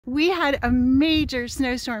We had a major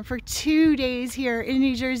snowstorm for 2 days here in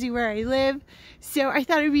New Jersey where I live. So I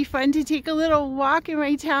thought it'd be fun to take a little walk in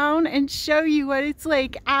my town and show you what it's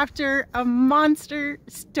like after a monster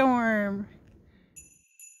storm.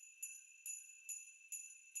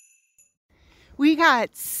 We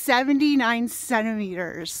got 79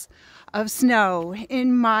 centimeters of snow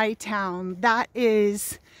in my town. That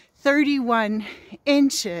is 31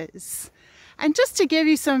 inches. And just to give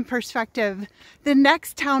you some perspective, the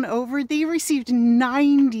next town over, they received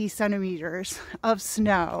 90 centimeters of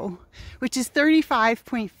snow, which is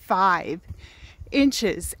 35.5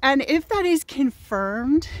 inches. And if that is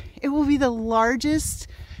confirmed, it will be the largest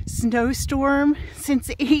snowstorm since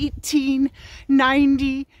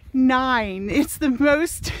 1899. It's the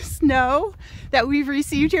most snow that we've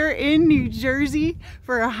received here in New Jersey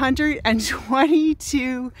for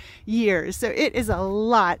 122 years. So it is a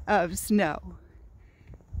lot of snow.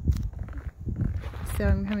 So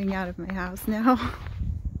I'm coming out of my house now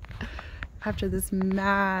after this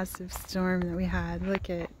massive storm that we had. Look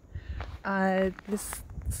at this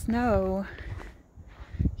snow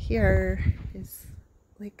here is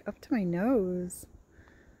like up to my nose.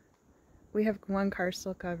 We have one car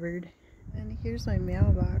still covered. And here's my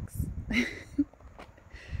mailbox.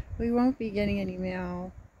 We won't be getting any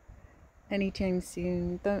mail anytime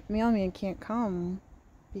soon. The mailman can't come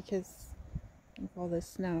because of all this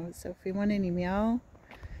snow. So if we want any mail,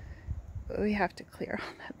 we have to clear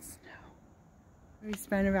all that snow. We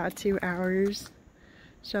spent about 2 hours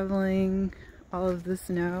shoveling all of the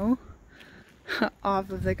snow off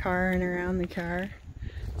of the car and around the car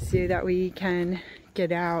so that we can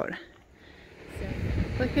get out. So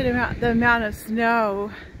look at the amount of snow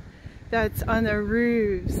that's on the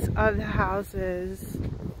roofs of the houses.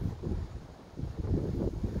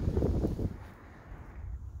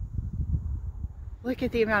 Look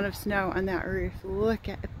at the amount of snow on that roof. Look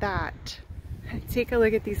at that. Take a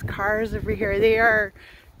look at these cars over here. They are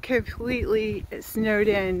completely snowed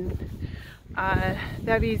in.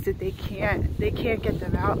 That means that they can't get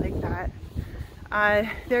them out like that.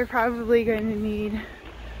 They're probably going to need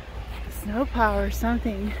a snowplow or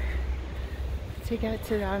something to get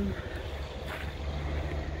to them.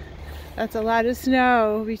 That's a lot of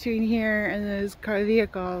snow between here and those car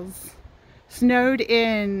vehicles. Snowed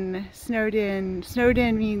in. Snowed in. Snowed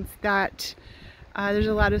in means that there's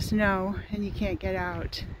a lot of snow and you can't get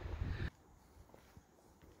out.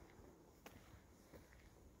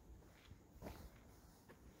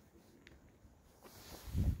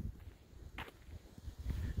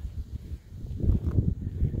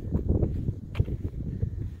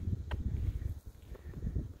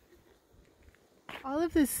 All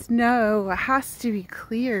of this snow has to be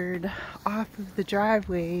cleared off of the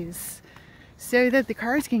driveways so that the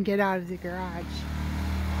cars can get out of the garage.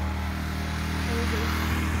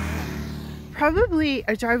 Probably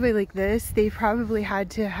a driveway like this, they probably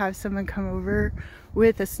had to have someone come over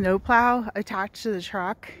with a snowplow attached to the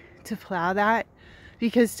truck to plow that,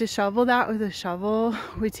 because to shovel that with a shovel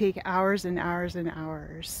would take hours and hours and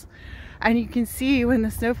hours. And you can see when the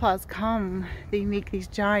snowplows come, they make these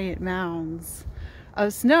giant mounds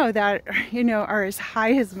of snow that, you know, are as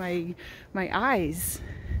high as my eyes.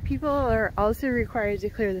 People are also required to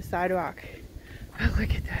clear the sidewalk. But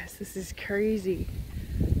look at this. This is crazy.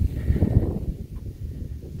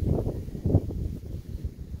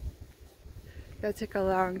 That took a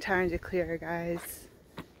long time to clear, guys.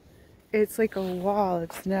 It's like a wall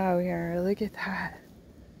of snow here. Look at that.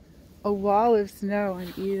 A wall of snow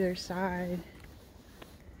on either side.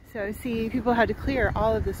 So see, people had to clear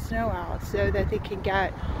all of the snow out so that they can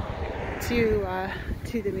get to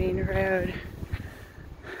the main road.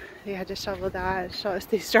 They had to shovel that.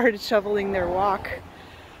 They started shoveling their walk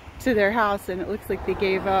to their house and it looks like they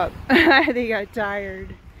gave up. They got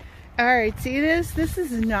tired. Alright, see this? This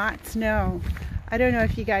is not snow. I don't know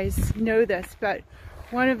if you guys know this, but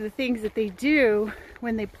one of the things that they do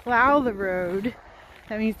when they plow the road,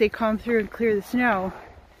 that means they come through and clear the snow,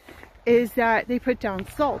 is that they put down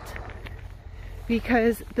salt,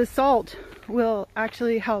 because the salt will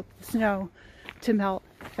actually help the snow to melt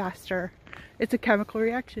faster. It's a chemical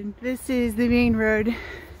reaction. This is the main road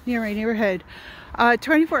near my neighborhood.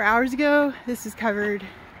 24 hours ago, this is covered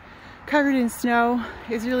in snow.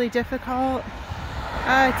 It's really difficult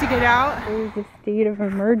to get out. There's a state of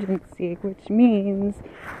emergency, which means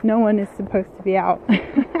no one is supposed to be out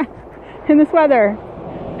in this weather.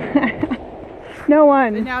 No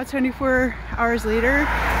one. And now 24 hours later,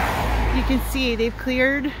 you can see they've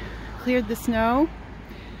cleared the snow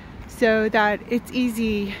so that it's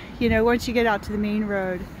easy, you know, once you get out to the main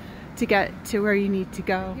road, to get to where you need to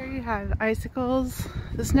go. Here you have icicles.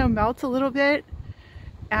 The snow melts a little bit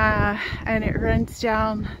and it runs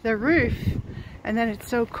down the roof, and then it's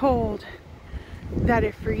so cold that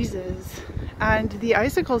it freezes. And the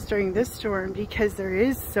icicles during this storm, because there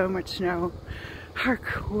is so much snow, are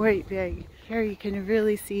quite big. Here you can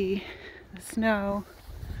really see the snow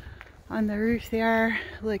on the roof there.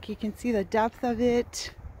 Look, you can see the depth of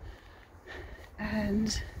it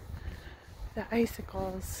and the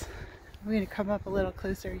icicles. I'm going to come up a little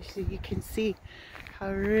closer so you can see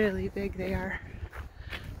how really big they are.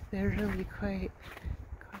 They're really quite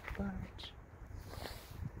large.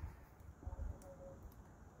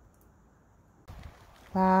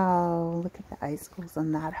 Wow, look at the icicles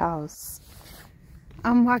on that house.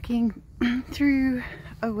 I'm walking through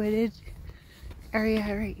a wooded area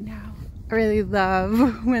right now. I really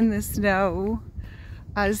love when the snow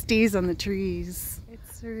stays on the trees.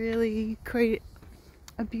 It's really quite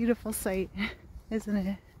a beautiful sight, isn't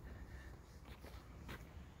it?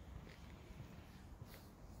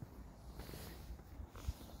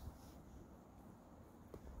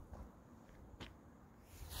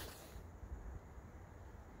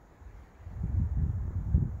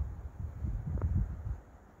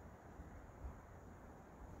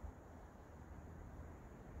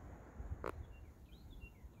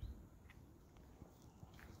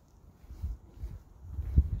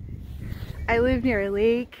 I live near a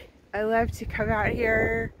lake. I love to come out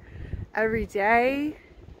here every day,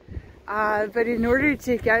 but in order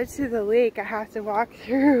to get to the lake I have to walk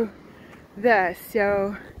through this,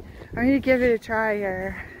 so I'm going to give it a try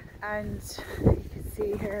here. And you can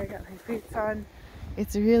see here I got my boots on.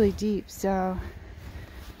 It's really deep, so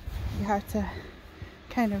you have to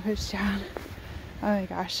kind of push down. Oh my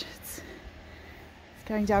gosh, it's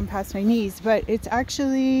going down past my knees, but it's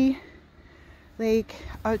actually like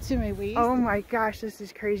out to my waist. Oh my gosh, this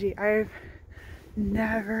is crazy. I've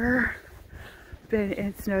never been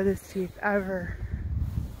in snow this deep, ever.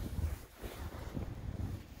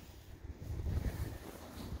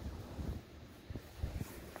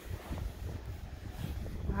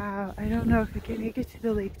 Wow, I don't know if I can make it to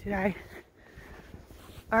the lake today.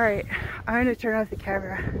 Alright, I'm gonna turn off the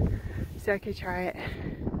camera so I can try it.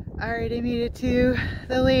 Alright, I made it to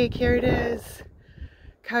the lake. Here it is,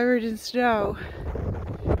 covered in snow.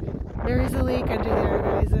 There is a lake under there,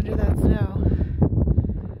 guys, under that snow.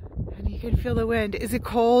 And you can feel the wind. Is it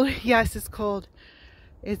cold? Yes, it's cold.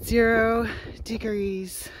 It's 0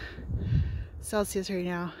 degrees Celsius right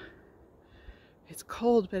now. It's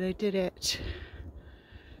cold, but I did it.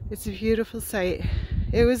 It's a beautiful sight.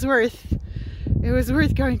 It was worth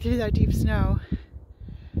going through that deep snow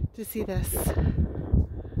to see this.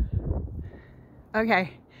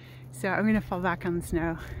 Okay, so I'm gonna fall back on the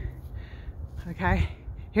snow. Okay,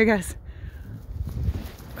 here goes.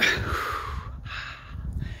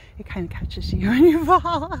 It kind of catches you when you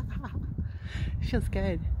fall. It feels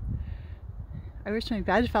good. I wish my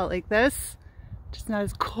bed felt like this, just not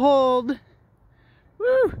as cold.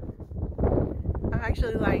 Woo! I'm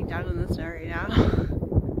actually lying down in the snow right now.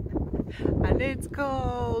 And it's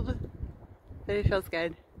cold, but it feels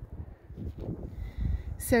good.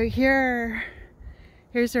 So here's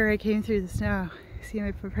where I came through the snow. See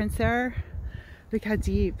my footprints there? Look how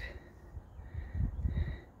deep.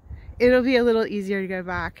 It'll be a little easier to go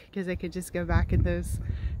back because I could just go back in those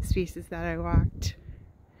spaces that I walked.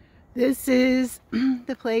 This is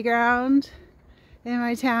the playground in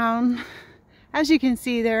my town. As you can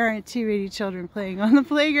see, there aren't too many children playing on the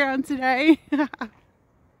playground today.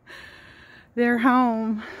 They're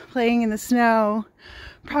home playing in the snow,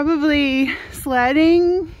 probably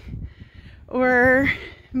sledding or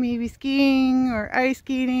maybe skiing or ice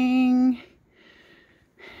skating.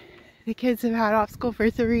 The kids have had off school for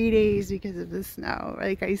 3 days because of the snow,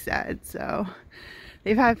 like I said, so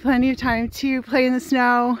they've had plenty of time to play in the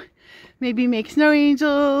snow, maybe make snow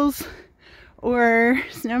angels or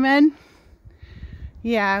snowmen.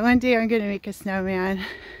 Yeah, one day I'm gonna make a snowman.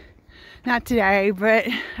 Not today, but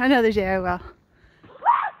another day I will.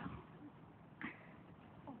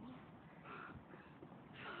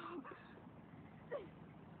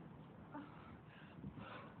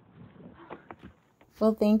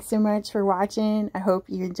 Well, thanks so much for watching. I hope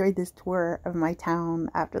you enjoyed this tour of my town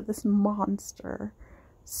after this monster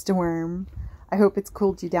storm. I hope it's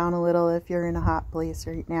cooled you down a little if you're in a hot place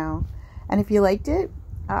right now. And if you liked it,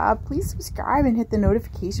 please subscribe and hit the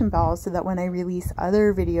notification bell so that when I release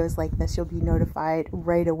other videos like this, you'll be notified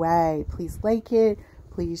right away. Please like it.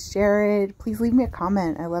 Please share it. Please leave me a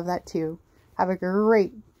comment. I love that too. Have a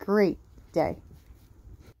great, great day.